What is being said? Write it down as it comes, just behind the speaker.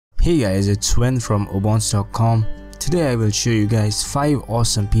Hey guys, it's Sven from obons.com. Today I will show you guys 5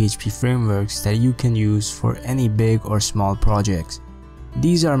 awesome PHP frameworks that you can use for any big or small projects.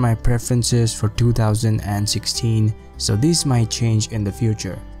 These are my preferences for 2016, so these might change in the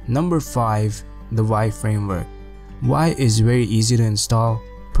future. Number 5. The Yii Framework. Yii is very easy to install,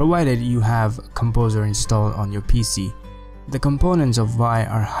 provided you have Composer installed on your PC. The components of Yii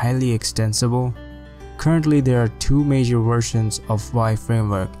are highly extensible. Currently there are 2 major versions of Yii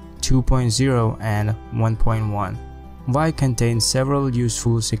Framework, 2.0 and 1.1. Yii contains several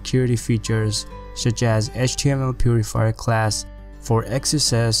useful security features such as HTML purifier class for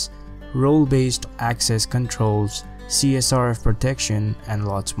XSS, role-based access controls, CSRF protection, and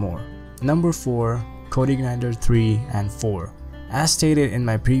lots more. Number 4. Codeigniter 3 and 4. As stated in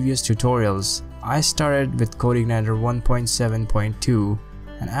my previous tutorials, I started with Codeigniter 1.7.2,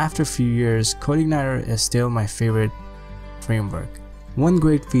 and after a few years, Codeigniter is still my favorite framework. One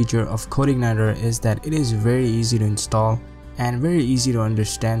great feature of Codeigniter is that it is very easy to install and very easy to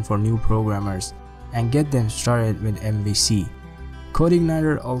understand for new programmers and get them started with MVC.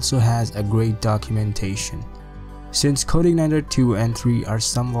 Codeigniter also has a great documentation. Since Codeigniter 2 and 3 are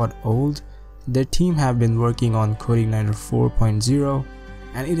somewhat old, their team have been working on Codeigniter 4.0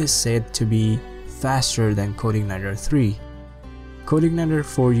 and it is said to be faster than Codeigniter 3. Codeigniter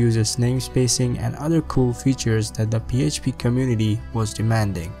 4 uses namespacing and other cool features that the PHP community was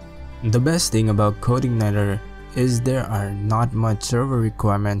demanding. The best thing about Codeigniter is there are not much server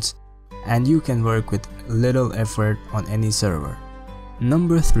requirements and you can work with little effort on any server.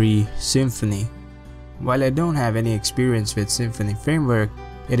 Number 3. SYMFONY. While I don't have any experience with SYMFONY framework,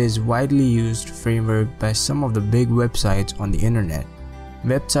 it is widely used framework by some of the big websites on the internet.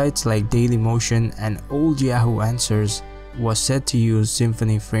 Websites like Dailymotion and Old Yahoo Answers was said to use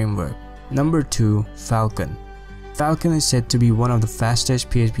SYMFONY framework. Number 2. Falcon. Falcon is said to be one of the fastest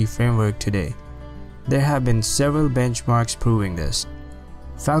PHP framework today. There have been several benchmarks proving this.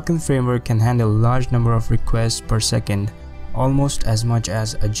 Falcon framework can handle a large number of requests per second, almost as much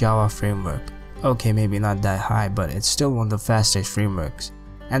as a Java framework. Okay, maybe not that high, but it's still one of the fastest frameworks.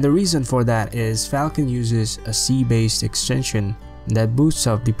 And the reason for that is Falcon uses a C-based extension that boosts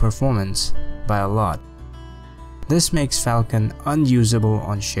up the performance by a lot. This makes Falcon unusable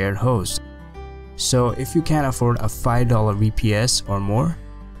on shared hosts. So if you can't afford a $5 VPS or more,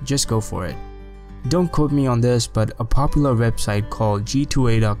 just go for it. Don't quote me on this, but a popular website called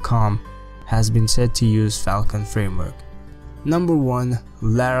g2a.com has been said to use Falcon framework. Number 1.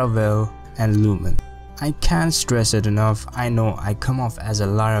 Laravel and Lumen. I can't stress it enough. I know I come off as a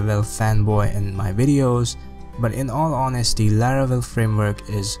Laravel fanboy in my videos, but in all honesty, Laravel framework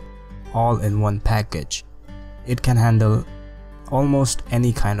is all in one package. It can handle almost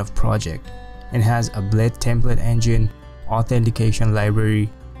any kind of project. It has a Blade template engine, authentication library,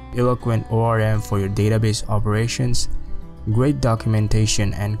 eloquent ORM for your database operations, great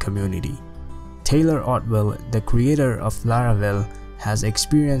documentation and community. Taylor Otwell, the creator of Laravel, has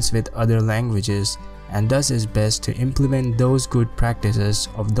experience with other languages and does his best to implement those good practices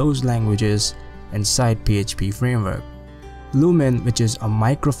of those languages inside PHP framework. Lumen, which is a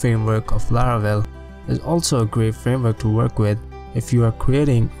micro framework of Laravel, is also a great framework to work with if you are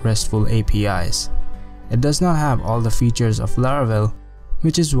creating RESTful APIs. It does not have all the features of Laravel,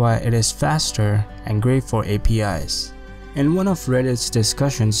 which is why it is faster and great for APIs. In one of Reddit's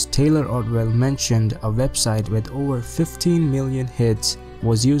discussions, Taylor Otwell mentioned a website with over 15 million hits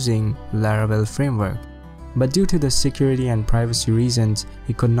was using Laravel framework, but due to the security and privacy reasons,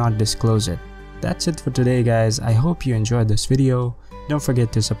 he could not disclose it. That's it for today guys. I hope you enjoyed this video. Don't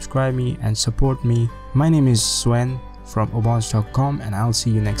forget to subscribe me and support me. My name is Sven from obons.com and I'll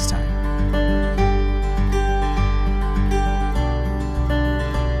see you next time.